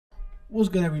What's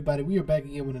good, everybody? We are back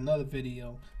again with another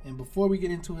video, and before we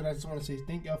get into it, I just want to say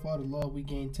thank y'all for all the love. We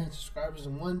gained 10 subscribers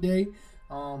in one day.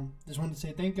 Just wanted to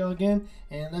say thank y'all again,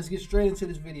 and let's get straight into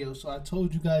this video. So I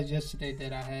told you guys yesterday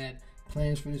that I had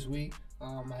plans for this week.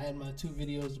 I had my two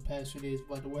videos the past few days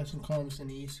about the Western Conference and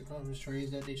the Eastern Conference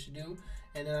trades that they should do,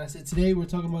 and then I said today we're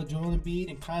talking about Joel Embiid,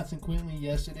 and consequently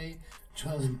yesterday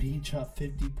Joel Embiid dropped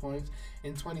 50 points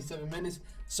in 27 minutes.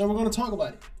 So we're going to talk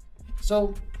about it.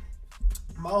 So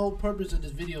my whole purpose of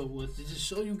this video was to just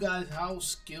show you guys how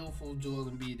skillful Joel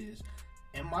Embiid is.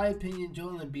 In my opinion,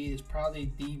 Joel Embiid is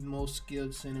probably the most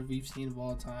skilled center we've seen of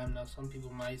all time. Now, some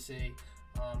people might say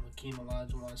Hakeem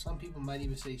Olajuwon. Some people might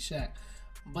even say Shaq.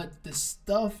 But the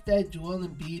stuff that Joel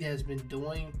Embiid has been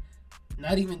doing,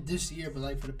 not even this year, but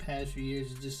like for the past few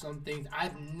years, is just some things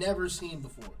I've never seen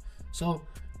before. So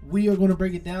we are going to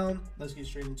break it down. Let's get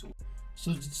straight into it.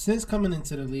 So since coming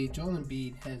into the league, Joel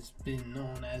Embiid has been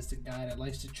known as the guy that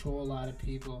likes to troll a lot of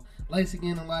people, likes to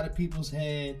get in a lot of people's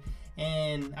head,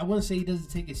 and I wouldn't say he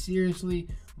doesn't take it seriously,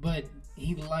 but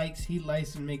he likes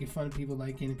making fun of people,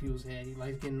 like getting in people's head. He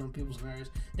likes getting on people's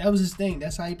nerves. That was his thing.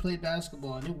 That's how he played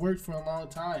basketball, and it worked for a long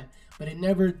time. But it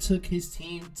never took his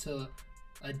team to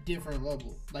a different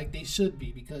level, like they should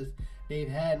be, because they've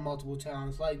had multiple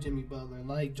talents like Jimmy Butler,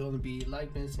 like Joel Embiid,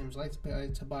 like Ben Simmons, like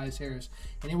Tobias Harris,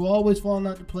 and they were always falling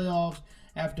out the playoffs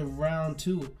after round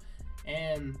 2.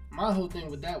 And my whole thing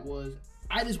with that was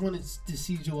I just wanted to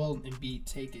see Joel Embiid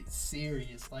take it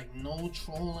serious, like no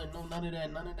trolling, no none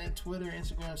of that Twitter,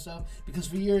 Instagram stuff, because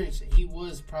for years he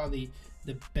was probably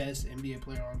the best NBA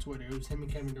player on Twitter. It was him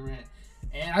and Kevin Durant.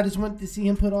 And I just wanted to see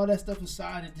him put all that stuff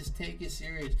aside and just take it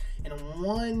serious. And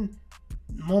one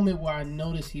moment where I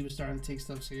noticed he was starting to take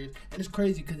stuff serious, and it's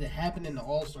crazy because it happened in the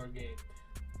All-Star game.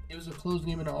 It was a close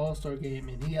game in the All-Star game,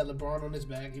 and he had LeBron on his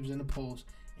back. He was in the post,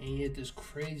 and he hit this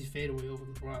crazy fadeaway over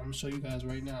LeBron. I'm going to show you guys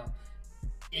right now.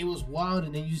 It was wild,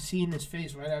 and then you see in his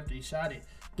face right after he shot it,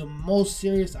 the most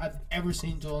serious I've ever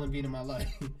seen Joel Embiid in my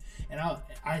life. And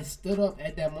I stood up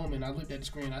at that moment. I looked at the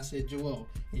screen. I said, Joel,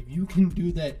 if you can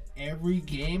do that every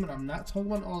game, and I'm not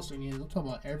talking about All-Star games, I'm talking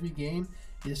about every game,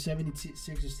 this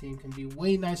 76ers team can be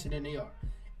way nicer than they are.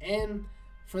 And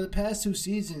for the past 2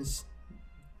 seasons,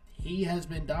 he has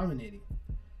been dominating.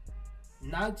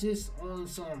 Not just on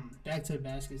some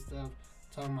back-to-the-basket stuff,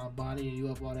 talking about bodying you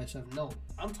up, all that stuff. No,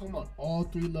 I'm talking about all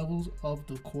 3 levels of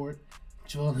the court.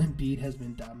 Joel Embiid has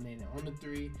been dominating on the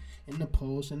 3, in the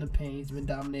post, in the paint. He's been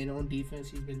dominating on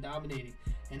defense. He's been dominating.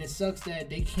 And it sucks that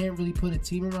they can't really put a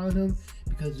team around him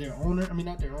because their owner,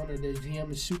 their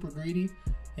GM is super greedy,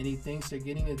 and he thinks they're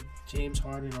getting a James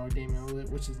Harden or Damian Lillard,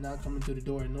 which is not coming through the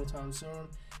door in no time soon.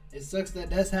 It sucks that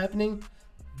that's happening,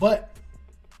 but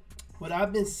what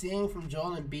I've been seeing from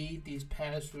Joel Embiid these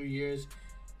past few years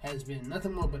has been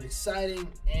nothing more but exciting.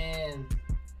 And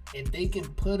if they can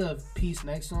put a piece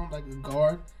next to him, like a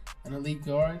guard, an elite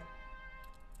guard,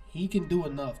 he can do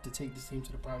enough to take this team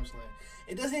to the promised land.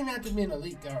 It doesn't even have to be an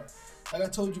elite guard. Like I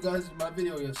told you guys in my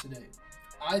video yesterday,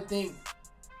 I think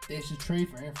they should trade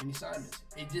for Anthony Simons.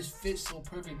 It just fits so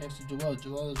perfect next to Joel.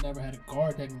 Joel has never had a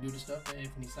guard that can do the stuff that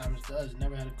Anthony Simons does.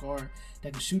 Never had a guard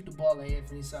that can shoot the ball like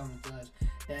Anthony Simons does.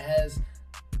 That has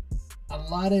a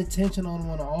lot of attention on him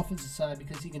on the offensive side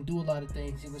because he can do a lot of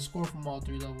things. He can score from all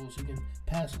 3 levels. He can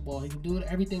pass the ball. He can do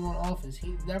everything on offense.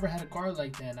 He's never had a guard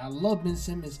like that. And I love Ben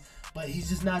Simmons, but he's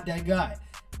just not that guy.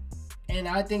 And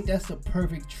I think that's the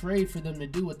perfect trade for them to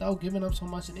do without giving up so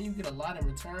much. And then you get a lot in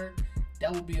return.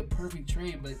 That would be a perfect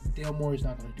trade, but Dale Morey's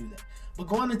not going to do that. But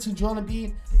going into Joel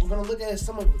Embiid, we're going to look at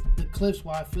some of the clips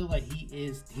where I feel like he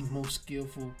is the most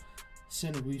skillful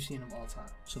center we've seen of all time.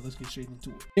 So let's get straight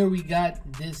into it. Here we got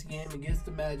this game against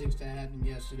the Magic that happened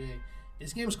yesterday.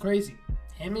 This game was crazy.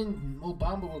 Him and Mo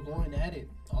Bamba were going at it.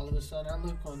 All of a sudden, I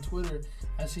look on Twitter,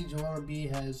 I see Joel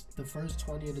Embiid has the first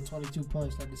 20 of the 22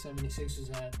 points that the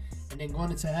 76ers had. And then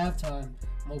going into halftime,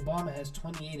 Mo Bamba has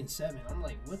 28 and 7. I'm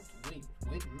like, what?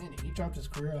 Wait a minute. He dropped his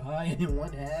career high in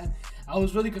one half. I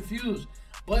was really confused.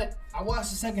 But I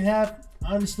watched the second half.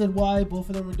 I understood why both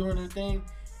of them were doing their thing.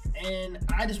 And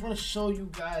I just want to show you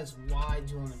guys why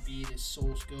Joel Embiid is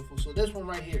so skillful. So this one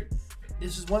right here,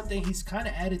 this is one thing he's kind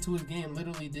of added to his game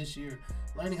literally this year.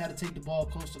 Learning how to take the ball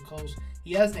coast to coast.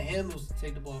 He has the handles to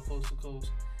take the ball coast to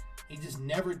coast. He just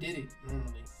never did it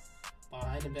normally.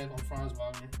 Behind the back on Franz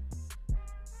Wagner.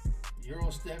 Euro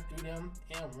step through them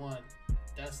and 1.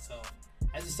 That's tough.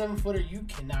 As a 7-footer, you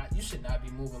should not be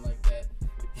moving like that.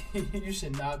 You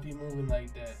should not be moving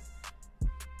like that.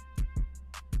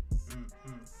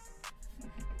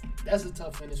 That's a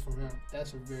tough finish from him.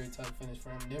 That's a very tough finish for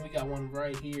him. Then we got one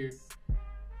right here.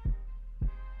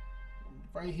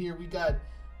 Right here, we got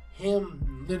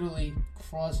him literally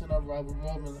crossing up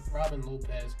Robin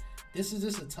Lopez. This is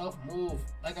just a tough move.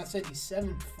 Like I said, he's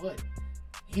 7 foot.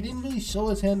 He didn't really show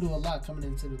his handle a lot coming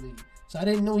into the league. So I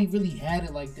didn't know he really had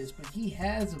it like this. But he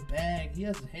has a bag. He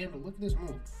has a handle. Look at this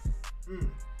move.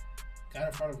 Got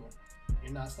in front of him.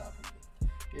 You're not stopping me.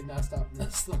 You're not stopping.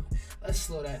 Let's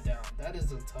slow that down. That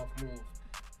is a tough move.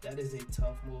 That is a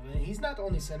tough move. And he's not the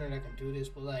only center that can do this.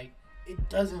 But, like, it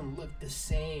doesn't look the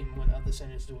same when other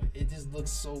centers do it. It just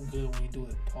looks so good when you do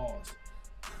it. Pause.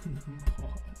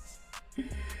 Pause.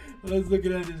 Let's look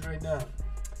at this right now.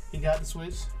 He got the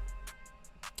switch.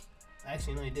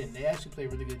 Actually, no, he didn't. They actually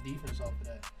played really good defense off of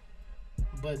that.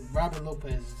 But Robin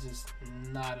Lopez is just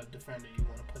not a defender you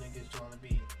want to put against Joel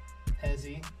Embiid. Has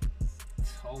he?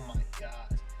 Oh my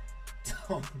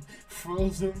God.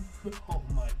 Froze him. Oh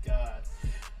my God.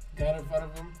 Got in front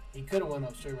of him. He could have went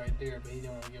up straight right there, but he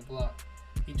didn't want to get blocked.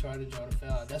 He tried to draw the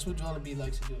foul. That's what Joel Embiid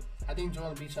likes to do. I think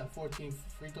Joel Embiid shot 14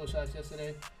 free throw shots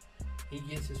yesterday. He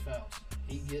gets his fouls.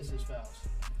 He gets his fouls.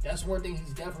 That's one thing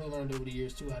he's definitely learned over the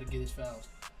years too, how to get his fouls.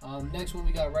 Next one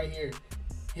we got right here.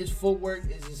 His footwork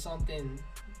is just something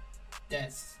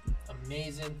that's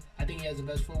amazing. I think he has the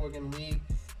best footwork in the league.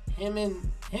 Him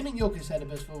and Jokic had the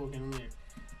best footwork in the league.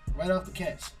 Right off the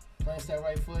catch, plants that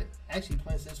right foot. Actually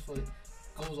plants this foot,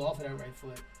 goes off of that right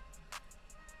foot.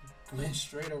 Went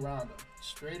straight around him.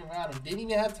 Straight around him. Didn't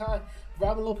even have time.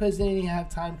 Robin Lopez didn't even have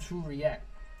time to react.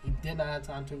 He did not have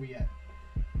time to react.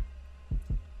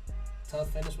 Tough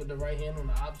finish with the right hand on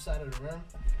the opposite side of the rim.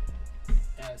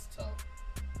 That's tough.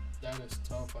 That is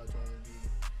tough by Joel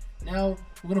Embiid. Now,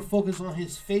 we're going to focus on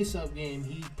his face-up game.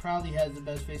 He probably has the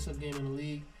best face-up game in the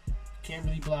league. Can't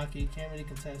really block it. Can't really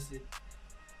contest it.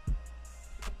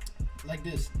 Like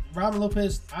this. Robin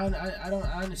Lopez, I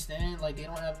understand. Like, they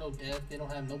don't have no depth. They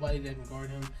don't have nobody that can guard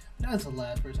him. That's the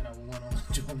last person I would want on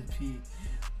Joel Embiid.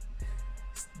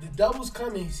 The double's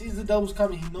coming. He sees the double's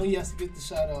coming. He knows he has to get the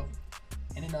shot up.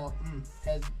 And then now,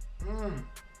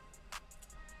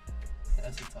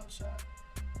 that's a tough shot.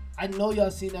 I know y'all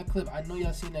seen that clip. I know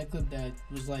y'all seen that clip that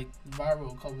was like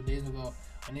viral a couple of days ago.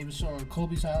 And they were showing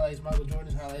Kobe's highlights, Michael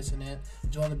Jordan's highlights, and then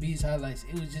Joel Embiid's highlights.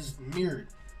 It was just mirrored.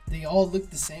 They all look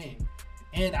the same.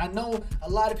 And I know a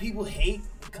lot of people hate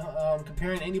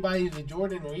comparing anybody to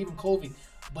Jordan or even Kobe.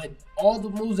 But all the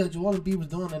moves that Joel Embiid was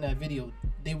doing in that video,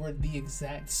 they were the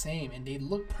exact same. And they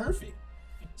look perfect.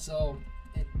 So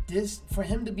this, for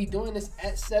him to be doing this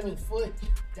at 7 foot,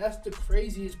 that's the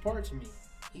craziest part to me.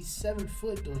 He's 7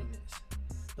 foot doing this.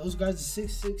 Those guys are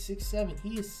 6'6", 6'7".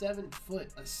 He is 7 foot,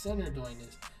 a center doing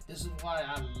this. This is why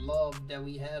I love that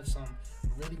we have some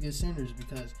really good centers,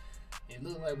 because it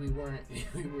looked like we were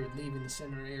leaving the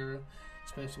center era,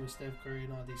 especially with Steph Curry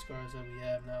and all these guards that we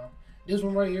have now. This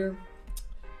one right here,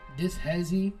 this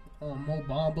Hezzy on Mo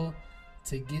Bamba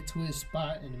to get to his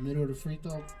spot in the middle of the free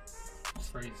throw,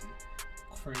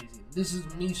 crazy. This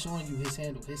is me showing you his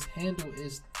handle. His handle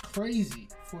is crazy.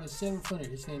 For a 7-footer,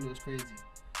 his handle is crazy.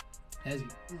 Hezzy.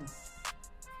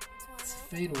 It's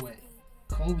fade away.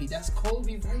 Kobe. That's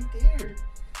Kobe right there.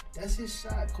 That's his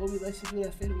shot. Kobe likes to do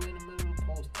that fade away in the middle of the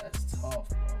post. That's tough,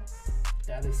 bro.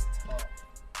 That is tough.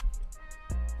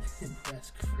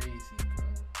 That's crazy,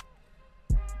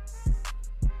 bro.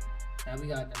 Now we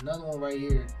got another one right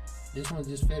here. This one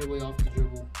just fade away off the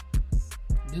dribble.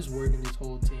 Just working this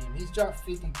whole team. He's dropped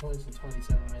 50 points in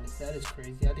 27 minutes. That is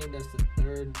crazy. I think that's the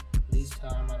third least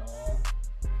time out of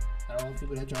all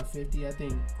people that dropped 50. I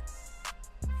think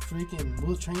freaking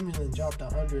Will Chamberlain dropped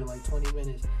 100 in like 20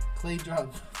 minutes. Clay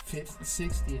dropped 50,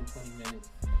 60 in 20 minutes.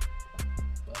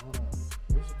 But hold on.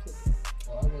 Where's the clip?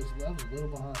 Oh, I was a little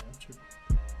behind. I'm tripping.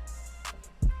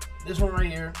 This one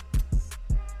right here.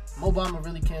 Mo Bamba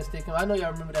really can't stick him. I know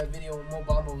y'all remember that video when Mo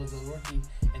Bamba was a rookie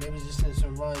and they was just in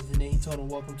some runs and then he told him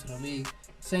welcome to the league.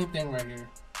 Same thing right here.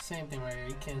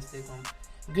 He can't stick him.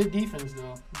 Good defense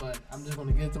though, but I'm just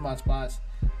gonna get to my spots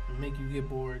and make you get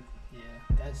bored. Yeah,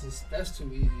 that's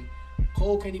too easy.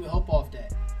 Cole can't even help off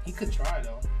that. He could try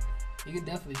though. He could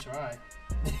definitely try.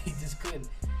 He just couldn't.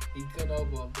 He couldn't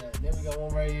help off that. Then we got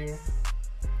one right here.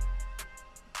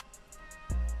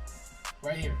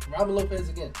 Right here. Robin Lopez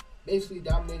again. Basically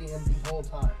dominating him the whole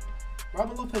time.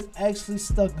 Robin Lopez actually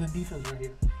stuck good defense right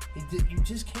here. You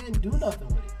just can't do nothing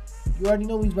with it. You already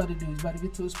know what he's about to do. He's about to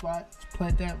get to a spot,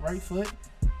 plant that right foot.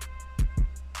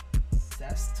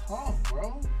 That's tough,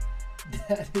 bro.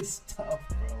 That is tough,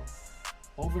 bro.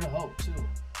 Over the hope, too.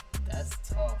 That's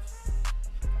tough.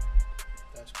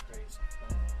 That's crazy,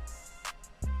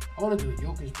 bro. I want to do a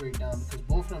Jokic breakdown because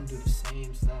both of them do the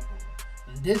same stuff.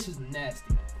 And this is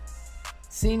nasty.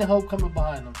 Seeing the hope coming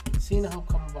behind him.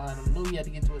 Knew he had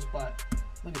to get to a spot.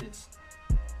 Look at this.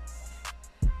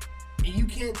 you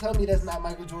can't tell me that's not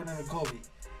Michael Jordan or Kobe.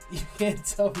 You can't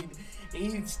tell me.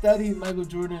 He studied Michael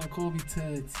Jordan and Kobe to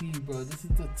the T, bro. This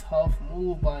is a tough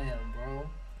move by him, bro.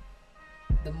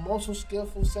 The most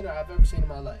skillful center I've ever seen in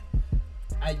my life.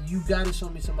 You gotta show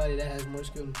me somebody that has more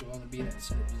skill than Joel Embiid at the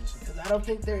center position, because I don't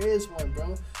think there is one,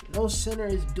 bro. No center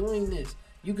is doing this.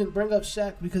 You can bring up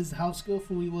Shaq because how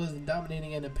skillful he was in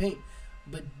dominating in the paint,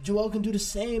 but Joel can do the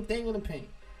same thing in the paint.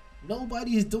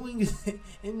 Nobody is doing it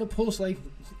in the post like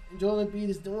Joel Embiid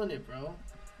is doing it, bro.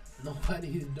 Nobody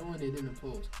is doing it in the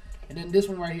post. And then this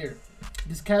one right here,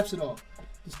 this caps it off.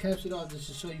 This caps it off just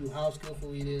to show you how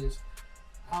skillful he is,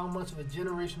 how much of a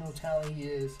generational talent he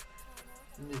is.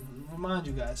 Remind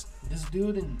you guys, this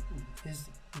dude in his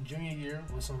junior year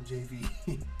was on JV.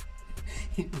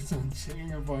 He was on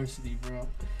junior varsity, bro.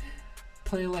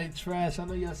 Playing like trash. I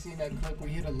know y'all seen that clip where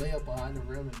he hit a layup behind the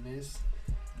rim and missed.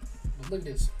 But look at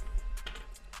this.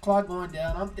 Clock going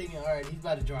down. I'm thinking, all right, he's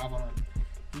about to drive on him.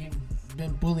 He's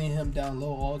been bullying him down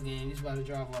low all game. He's about to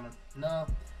drive on him. No,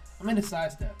 I'm in the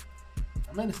side step.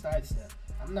 I'm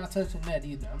not touching that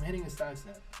either. I'm hitting a side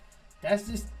step.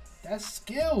 That's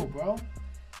skill, bro.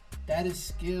 That is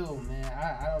skill, man.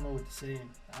 I don't know what to say.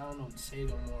 I don't know what to say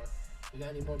no more. We got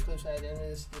any more clips at the end of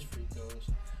this? This free throws.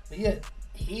 But yeah,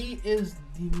 he is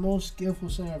the most skillful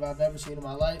center I've ever seen in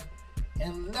my life.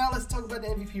 And now let's talk about the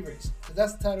MVP race, because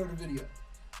that's the title of the video.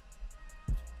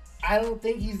 I don't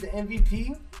think he's the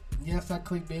MVP. Yes, I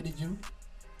clickbaited you.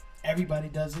 Everybody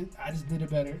does it. I just did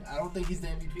it better. I don't think he's the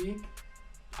MVP.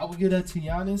 I would give that to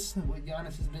Giannis. What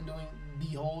Giannis has been doing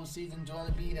the whole season. Joel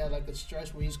Embiid had like a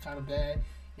stretch where he's kind of bad.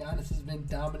 Giannis has been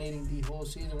dominating the whole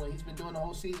season. What he's been doing the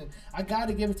whole season, I got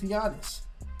to give it to Giannis.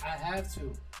 I have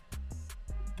to.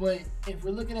 But if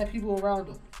we're looking at people around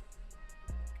him,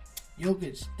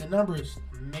 Jokic, the numbers,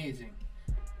 amazing.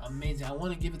 Amazing. I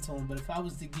want to give it to him. But if I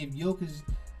was to give Jokic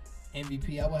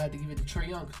MVP, I would have to give it to Trae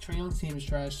Young. Trae Young's team is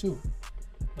trash too.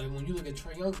 But when you look at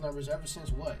Trae Young's numbers, ever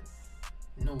since what?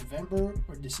 November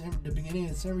or December, the beginning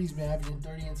of December, he's been averaging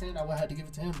 30 and 10. I would have to give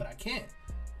it to him, but I can't.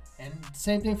 And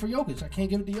same thing for Jokic. I can't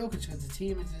give it to Jokic because the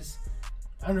team is just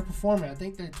underperforming. I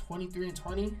think they're 23 and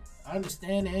 20. I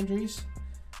understand the injuries,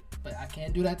 but I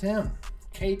can't do that to him.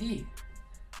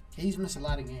 KD's missed a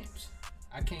lot of games.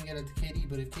 I can't get it to KD,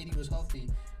 but if KD was healthy,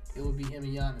 it would be him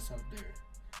and Giannis up there.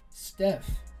 Steph,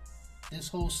 this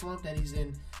whole slump that he's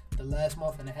in the last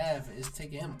month and a half is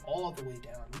taking him all the way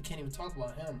down. We can't even talk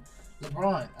about him.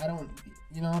 LeBron,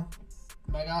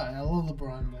 my God, I love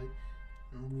LeBron, but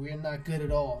we're not good at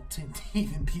all to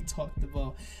even be talked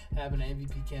about having an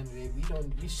MVP candidate.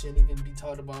 We shouldn't even be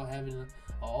talked about having an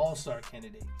all-star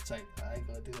candidate. It's like, I ain't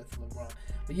gonna do that for LeBron.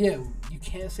 But yeah, you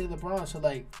can't say LeBron. So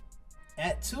like,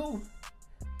 at 2,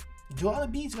 Joel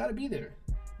Embiid's got to be there.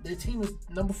 Their team is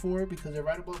number 4 because they're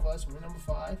right above us. We're number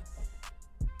 5.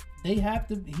 He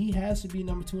has to be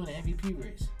number 2 in the MVP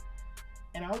race.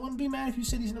 And I wouldn't be mad if you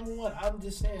said he's number 1. I'm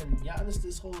just saying, Giannis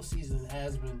this whole season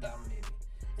has been dominating.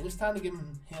 And it's time to give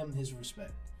him his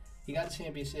respect. He got the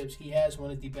championships. He has one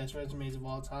of the best resumes of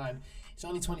all time. He's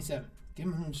only 27. Give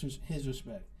him his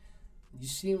respect. You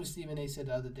see what Stephen A. said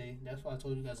the other day. That's why I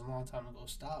told you guys a long time ago.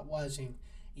 Stop watching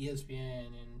ESPN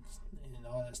and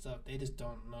all that stuff. They just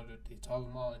don't know that they're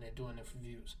talking about and they're doing it for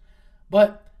views.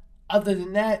 But other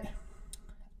than that,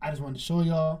 I just wanted to show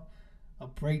y'all a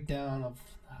breakdown of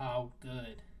how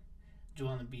good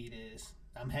Joel Embiid is.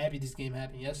 I'm happy this game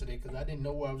happened yesterday because I didn't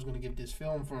know where I was going to get this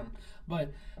film from.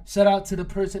 But shout out to the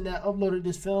person that uploaded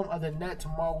this film. Other than that,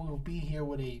 tomorrow we will be here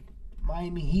with a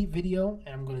Miami Heat video.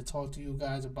 And I'm going to talk to you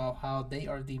guys about how they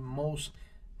are the most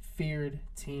feared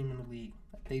team in the league.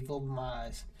 They've opened my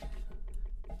eyes.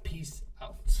 Peace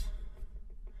out.